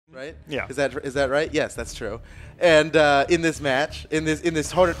right? Yeah. Is that right? Yes, that's true. And in this match, in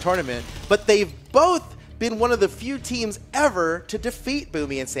this tournament, but they've both been one of the few teams ever to defeat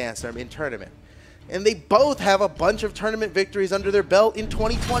Boomy and Sandstorm in tournament. And they both have a bunch of tournament victories under their belt in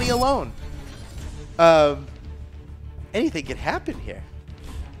 2020 alone. Anything can happen here.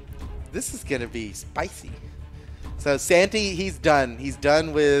 This is going to be spicy. So Santy, he's done. He's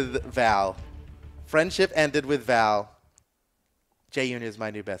done with Val. Friendship ended with Val. Jaeyoon is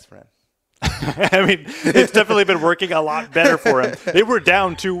my new best friend. I mean, it's definitely been working a lot better for him. They were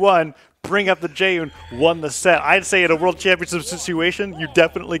down 2-1. Bring up the Jaeyoon, won the set. I'd say in a World Championship situation, you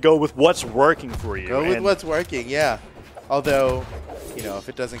definitely go with what's working for you. Go with what's working, yeah. Although, you know, if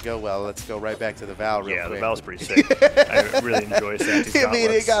it doesn't go well, let's go right back to the Val real quick. Yeah, the Val's pretty sick. I really enjoy Santy's I mean,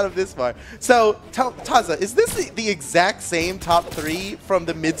 it got him this far. So, Taza, is this the exact same top 3 from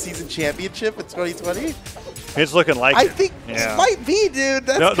the mid-season championship in 2020? It's looking like I think it might be, dude.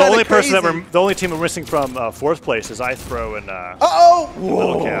 That's no, the only person the only team we're missing from 4th place is iThrow and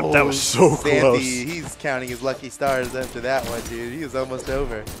Little Cap. That was so close. He's counting his lucky stars after that one, dude. He was almost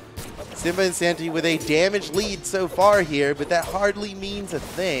over. Simba and Santy with a damage lead so far here, but that hardly means a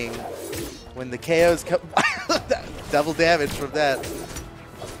thing when the KOs come. Double damage from that.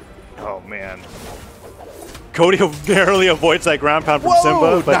 Oh, man. Cody narrowly avoids that ground pound from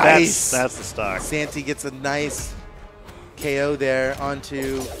Simba, but nice. that's the stock. Santy gets a nice KO there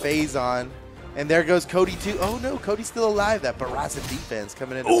onto Phazon. And there goes Cody too. Oh no, Cody's still alive. That Barasa defense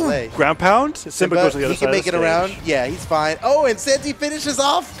coming into play. Ground pound? Simba goes to the other side of the stage. He can make it around. Yeah, he's fine. Oh, and Santy finishes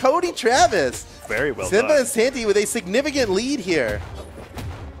off Cody Travis. Very well Simba done. and Santy with a significant lead here.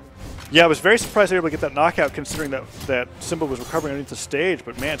 Yeah, I was very surprised they were able to get that knockout considering that Simba was recovering underneath the stage.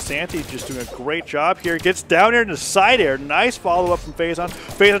 But man, Santy just doing a great job here. Gets down air into side air. Nice follow-up from Phazon.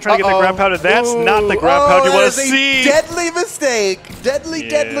 Phazon trying to get the ground pound, and that's not the ground pound you want to see. Deadly mistake.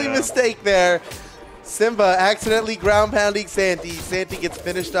 Deadly mistake there. Simba accidentally ground pounding Santy. Santy gets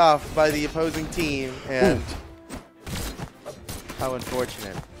finished off by the opposing team. And how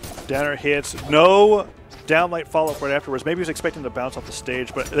unfortunate. Downer hits. No downlight follow-up right afterwards. Maybe he was expecting to bounce off the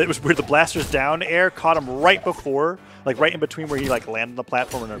stage, but it was weird. The blaster's down air caught him right before, like right in between where he like landed on the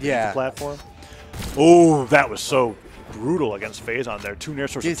platform and underneath the platform. Oh, that was so brutal against Phazon there. 2 near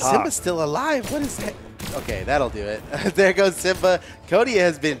source Dude, top. Simba's still alive. What is that? Okay, that'll do it. There goes Simba. Cody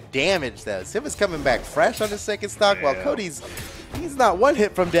has been damaged though. Simba's coming back fresh on his second stock, while Cody's he's not one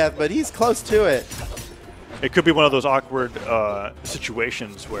hit from death, but he's close to it. It could be one of those awkward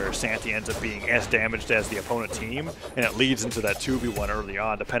situations where Santy ends up being as damaged as the opponent team, and it leads into that 2v1 early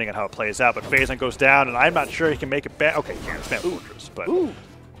on, depending on how it plays out. But Phazon goes down, and I'm not sure he can make it back. Okay, he can't stand Fortress, but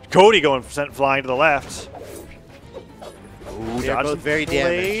Cody going flying to the left. Ooh, they're both very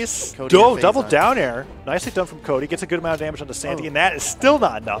damaged. Double down air. Nicely done from Cody. Gets a good amount of damage onto Santy, and that is still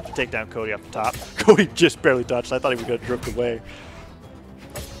not enough to take down Cody off the top. Cody just barely dodged. I thought he was going to drift away.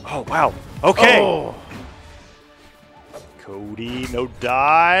 Oh, wow. Okay. Cody, no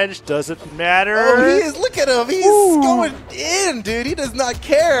dodge. Doesn't matter. Oh, he is. Look at him. He's going in, dude. He does not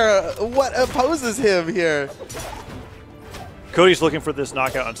care what opposes him here. Cody's looking for this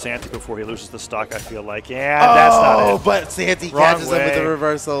knockout on Santy before he loses the stock, I feel like. Yeah, that's not it. Oh, but Santy catches him with the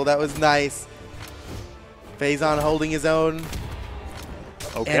reversal. That was nice. Phazon holding his own.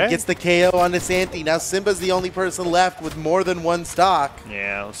 Okay. And gets the KO onto Santy. Now Simba's the only person left with more than 1 stock.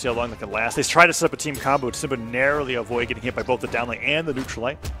 Yeah, let's see how long they can last. They try to set up a team combo. Simba narrowly avoid getting hit by both the downlight and the neutral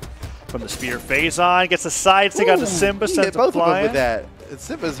light. From the spear, Phazon gets a side stick onto Simba, sends both him flying. of them with that.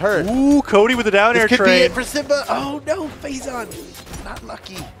 Simba's hurt. Ooh, Cody with the down air trade. This could be it for Simba. Oh no, Phazon. Not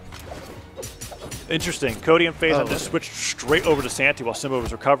lucky. Interesting. Cody and Phazon just switched straight over to Santy while Simba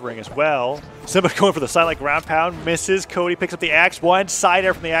was recovering as well. Simba going for the side like ground pound, misses. Cody picks up the axe. 1 side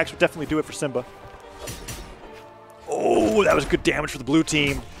air from the axe would definitely do it for Simba. Oh, that was good damage for the blue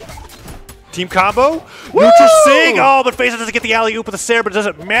team. Team combo. Woo! Neutral Sig. Oh, but Phazon doesn't get the alley-oop with the Sarah, but it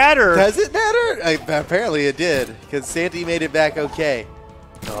doesn't matter. Does it matter? Apparently it did, because Santy made it back okay.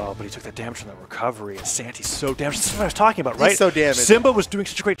 Oh, but he took that damage from that recovery, and Santy's so damaged. This is what I was talking about, right? He's so damaged. Simba was doing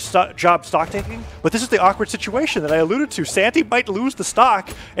such a great job stock taking, but this is the awkward situation that I alluded to. Santy might lose the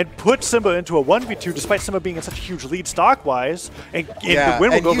stock and put Simba into a 1v2, despite Simba being in such a huge lead stock-wise, and the win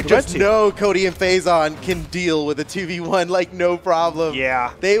will go for the red team. You just know Cody and Phazon can deal with a 2v1 like no problem.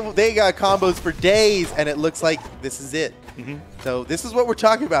 Yeah. They got combos for days, and it looks like this is it. So this is what we're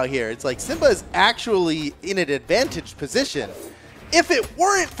talking about here. It's like Simba is actually in an advantaged position. If it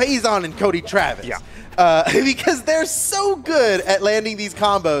weren't Phazon and Cody Travis. Yeah. Because they're so good at landing these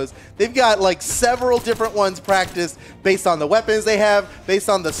combos. They've got like several different ones practiced based on the weapons they have, based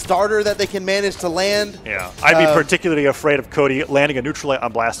on the starter that they can manage to land. Yeah, I'd be particularly afraid of Cody landing a neutral light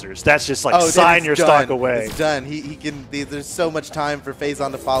on blasters. That's just like sign your stock away. It's done. He can. There's so much time for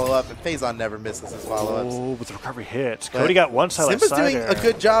Phazon to follow up, and Phazon never misses his follow-ups. Oh, but the recovery hits. Cody got one side. Simba's doing a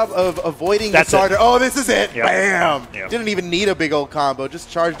good job of avoiding the starter. Oh, this is it. Yep. Bam! Yep. Didn't even need a big old combo.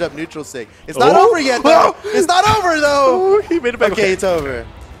 Just charged up neutral sig. It's not over yet, though. It's not over, though. He made it back. Okay, it's over.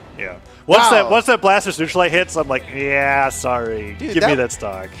 Yeah. Once that blaster's neutral light hits, I'm like, yeah, sorry. Dude, Give me that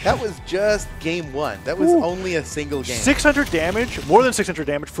stock. That was just game 1. That was only a single game. 600 damage, more than 600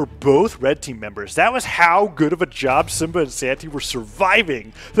 damage for both red team members. That was how good of a job Simba and Santy were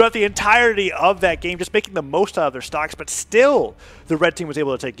surviving throughout the entirety of that game, just making the most out of their stocks. But still, the red team was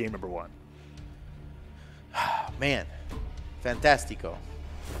able to take game number 1. Man, fantastico.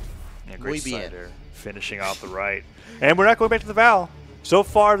 Yeah, great cider, finishing off the right. And we're not going back to the Val. So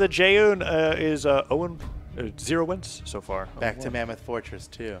far, the Jaeun is 0 wins so far. Back to Mammoth Fortress,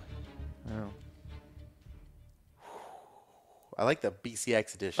 too. Oh. I like the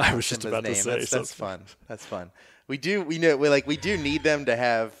BCX edition. I was just about to say. That's fun. That's fun. We do need them to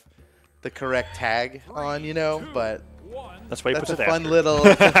have the correct tag on, you know, but that's why you put it a fun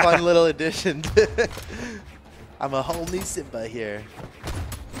little addition. I'm a whole new Simba here.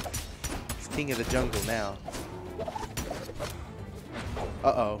 He's king of the jungle now.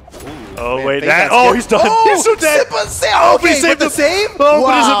 Uh-oh. Oh, man, wait. He's done. Oh, he's so dead. Okay, he saved the save? Oh,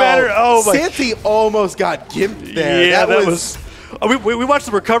 but does it matter? Oh, my. Santy almost got gimped there. Yeah, that was we watched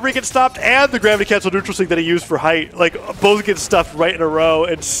the recovery get stopped and the gravity cancel neutral sync that he used for height. Like, both get stuffed right in a row,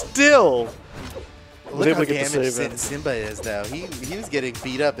 and still was able to get the save in. Simba is, though. He was getting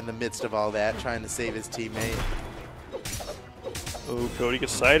beat up in the midst of all that, trying to save his teammate. Oh, Cody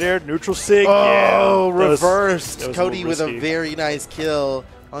gets side air, neutral sig. Oh, yeah, reversed. Cody with a very nice kill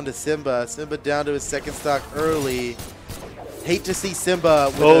onto Simba. Simba down to his second stock early. Hate to see Simba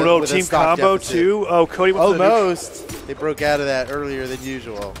with team a stock combo deficit. too. Oh, Cody with almost. They broke out of that earlier than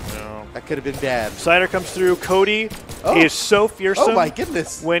usual. No. That could have been bad. Cider comes through. Cody is so fearsome. Oh my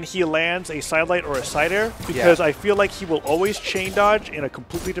goodness! When he lands a side light or a side air, because I feel like he will always chain dodge in a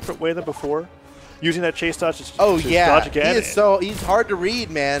completely different way than before. Using that chase dodge to dodge again. He's hard to read,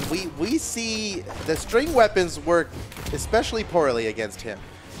 man. We see the string weapons work especially poorly against him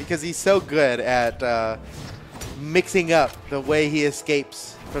because he's so good at mixing up the way he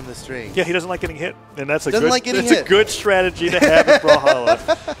escapes from the string. Yeah, he doesn't like getting hit, and that's a good strategy to have in Brawlhalla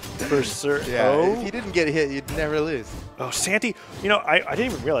for certain. Yeah, if you didn't get hit, you'd never lose. Oh, Santy, you know, I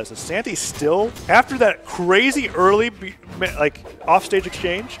didn't even realize that Santy still, after that crazy early offstage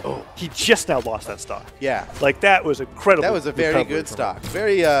exchange, he just now lost that stock. Yeah. Like, that was incredible. That was a very good stock.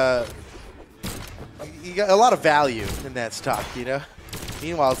 Very, you got a lot of value in that stock, you know?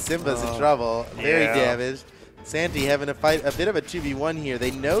 Meanwhile, Simba's in trouble, very damaged. Santy having to fight a bit of a 2v1 here.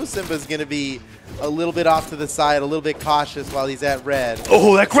 They know Simba's going to be a little bit off to the side, a little bit cautious while he's at red.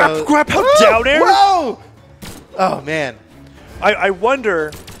 Oh, that grab down air! Whoa! Oh, man. I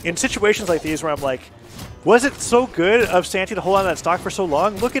wonder, in situations like these where I'm like, was it so good of Santy to hold on to that stock for so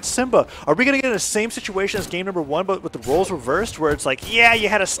long? Look at Simba. Are we going to get in the same situation as game number 1, but with the roles reversed, where it's like, yeah, you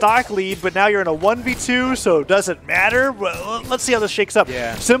had a stock lead, but now you're in a 1v2, so does it matter? Well, let's see how this shakes up.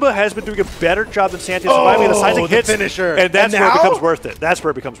 Yeah. Simba has been doing a better job than Santy surviving the sizing hits, finisher. And that's where it becomes worth it. That's where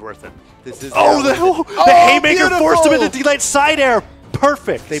it becomes worth it. This is the haymaker forced him into D-Light side air.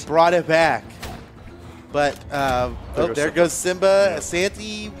 Perfect. They brought it back. But there goes Simba.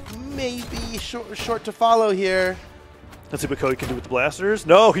 Santy may be short to follow here. Let's see what Cody can do with the blasters.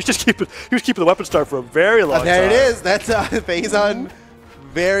 No, he was keeping the weapon star for a very long time. There it is. That's Phazon,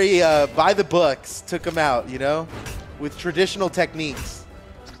 very by the books, took him out, you know, with traditional techniques.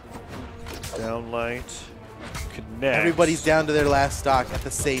 Downlight, connect. Everybody's down to their last stock at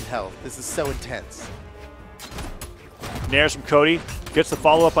the same health. This is so intense. Nares from Cody. Gets the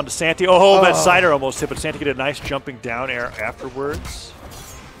follow-up onto Santy. Oh, that cider almost hit, but Santy get a nice jumping down air afterwards.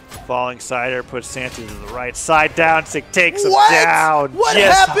 Falling cider puts Santy to the right side. Down sig takes him down. What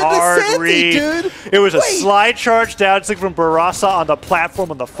Just happened hard to Santy, read. dude? It was a slide charge down sig from Barasa on the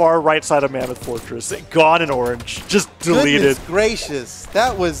platform on the far right side of Mammoth Fortress. Gone in orange. Just deleted. Goodness gracious.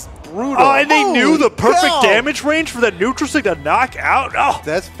 That was brutal. Oh, and they knew the perfect damage range for that neutral sig to knock out. Oh,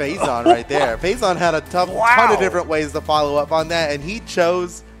 that's Phazon right there. Phazon had a ton of different ways to follow up on that, and he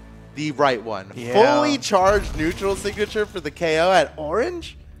chose the right one. Yeah. Fully charged neutral signature for the KO at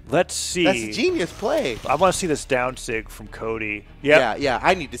orange? Let's see. That's a genius play. I want to see this down sig from Cody. Yep. Yeah,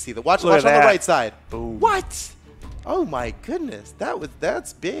 I need to see that. Watch on the right side. Boom. What? Oh my goodness.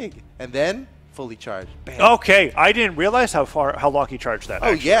 That's big. And then fully charged. Bam. Okay, I didn't realize how long he charged that.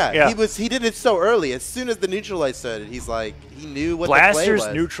 Oh actually. yeah. He did it so early. As soon as the neutral light started, he's like, he knew what Blaster's the play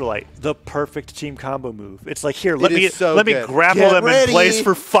was. neutral light, the perfect team combo move. It's like, here, let me good. grapple Get them ready. in place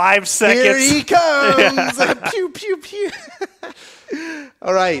for 5 seconds. Here he comes! Pew pew pew.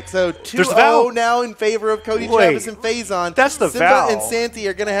 All right, so 2-0 now in favor of Cody, Travis, and Phazon. That's the Simba Val. and Santy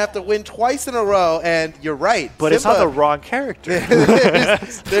are going to have to win twice in a row, and you're right. But Simba, it's not the wrong character.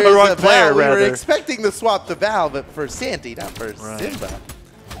 there's the wrong player, Val. We rather. were expecting to swap the Val, but for Santy, not for Simba.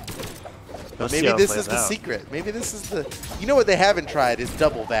 But maybe this is the secret. Maybe this is the... You know what they haven't tried is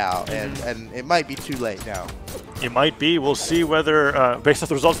double Val, and it might be too late now. It might be. We'll see whether, based off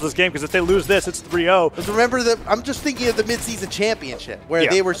the results of this game, because if they lose this, it's 3-0. But remember, I'm just thinking of the mid-season championship, where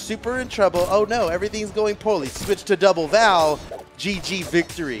they were super in trouble. Oh no, everything's going poorly. Switch to double Val, GG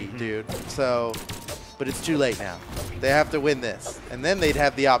victory, dude. So, but it's too late now. They have to win this, and then they'd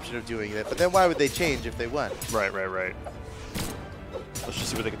have the option of doing it. But then why would they change if they won? Right. Let's just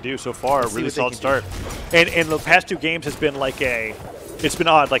see what they can do so far. A really solid start. And the past 2 games has been like it's been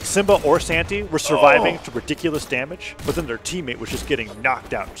odd. Like Simba or Santy were surviving to ridiculous damage, but then their teammate was just getting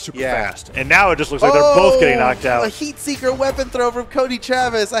knocked out super fast. And now it just looks like they're both getting knocked out. A heat seeker weapon throw from Cody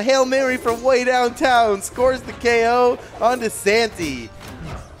Travis. A Hail Mary from way downtown. Scores the KO onto Santy.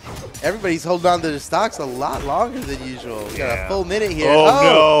 Everybody's holding on to their stocks a lot longer than usual. We got a full minute here. Oh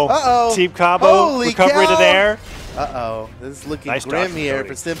no. Uh-oh. Team combo. Holy recovery cow. to there. Uh-oh. This is looking Nice grim dodge here Cody.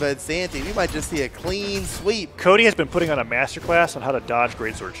 for Simba and Santy. We might just see a clean sweep. Cody has been putting on a masterclass on how to dodge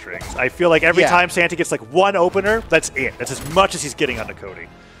greatsword strings. I feel like every time Santy gets like one opener, that's it. That's as much as he's getting onto Cody.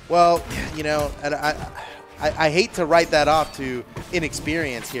 Well, you know, and I hate to write that off to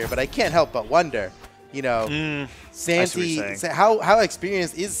inexperience here, but I can't help but wonder, you know, Santy, how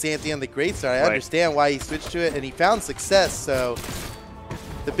experienced is Santy on the greatsword? I understand why he switched to it, and he found success, so...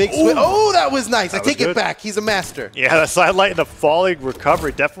 The big switch. Oh, that was nice. I take it back. He's a master. Yeah, the sidelight and the falling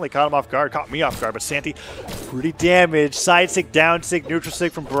recovery definitely caught him off guard. Caught me off guard, but Santy pretty damaged. Side sig, down sig, neutral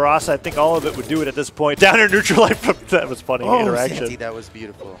sig from Barasa. I think all of it would do it at this point. Down air neutral light from that was funny interaction. Santy, that was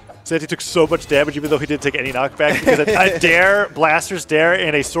beautiful. Santy took so much damage even though he didn't take any knockback because a dare, blaster's dare,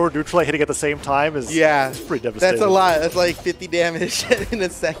 and a sword neutral light hitting at the same time is pretty devastating. That's a lot. That's like 50 damage in a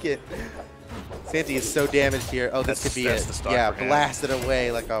second. Santy is so damaged here. Oh, this could be it. Yeah, blasted away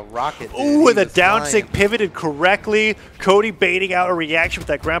like a rocket. Ooh, and the down sig pivoted correctly. Cody baiting out a reaction with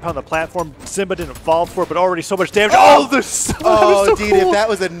that ground pound on the platform. Simba didn't fall for it, but already so much damage. Oh, dude, if that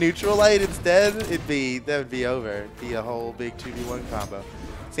was a neutral light instead, that would be over. It'd be a whole big 2v1 combo.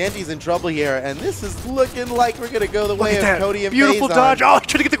 Santy's in trouble here, and this is looking like we're going to go the way of Cody and beautiful Phazon. dodge. Oh,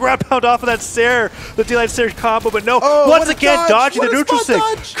 trying to get the ground pound off of that stair. The D-line stair combo, but no. Once again, dodging the neutral sig.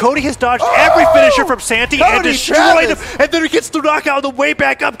 Cody has dodged every finisher from Santy and destroyed him. And then he gets the knockout on the way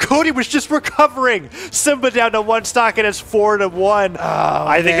back up. Cody was just recovering. Simba down to 1 stock, and it's 4-1.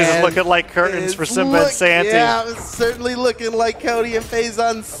 I think this is looking like curtains for Simba and Santy. Yeah, it's certainly looking like Cody and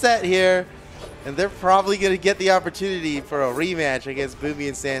Phazon's set here. And they're probably going to get the opportunity for a rematch against Boomy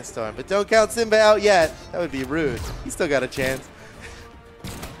and Sandstorm. But don't count Simba out yet. That would be rude. He's still got a chance.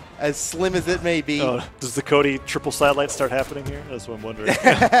 As slim as it may be. Oh, does the Cody triple satellite start happening here? That's what I'm wondering.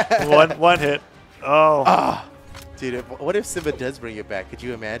 one hit. Oh. Dude, what if Simba does bring it back? Could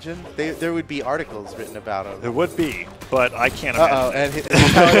you imagine? There would be articles written about him. There would be, but I can't imagine.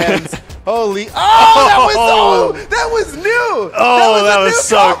 And how it ends. Holy! Oh, that was new. Oh, that was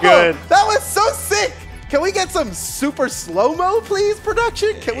so good. That was so sick. Can we get some super slow mo, please,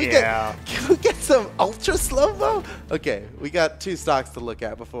 production? Can we get some ultra slow mo? Okay, we got 2 stocks to look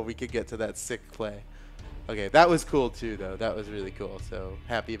at before we could get to that sick play. Okay, that was cool too, though. That was really cool. So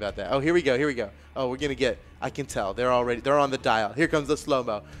happy about that. Oh, here we go. Here we go. Oh, we're gonna get. I can tell they're on the dial. Here comes the slow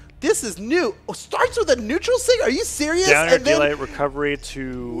mo. This is new. Oh, starts with a neutral sig. Are you serious? Down air delay recovery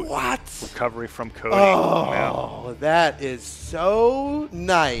to recovery from Cody. Oh, that is so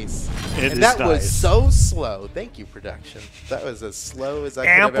nice. And that was so slow. Thank you, production. That was as slow as I could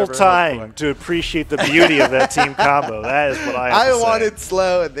have ever ample time to appreciate the beauty of that team combo. That is what I wanted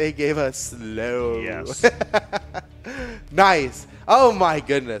slow, and they gave us slow. Yes. Nice. Oh my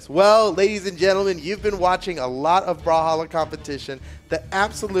goodness. Well, ladies and gentlemen, you've been watching a lot of Brawlhalla competition, the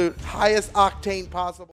absolute highest octane possible.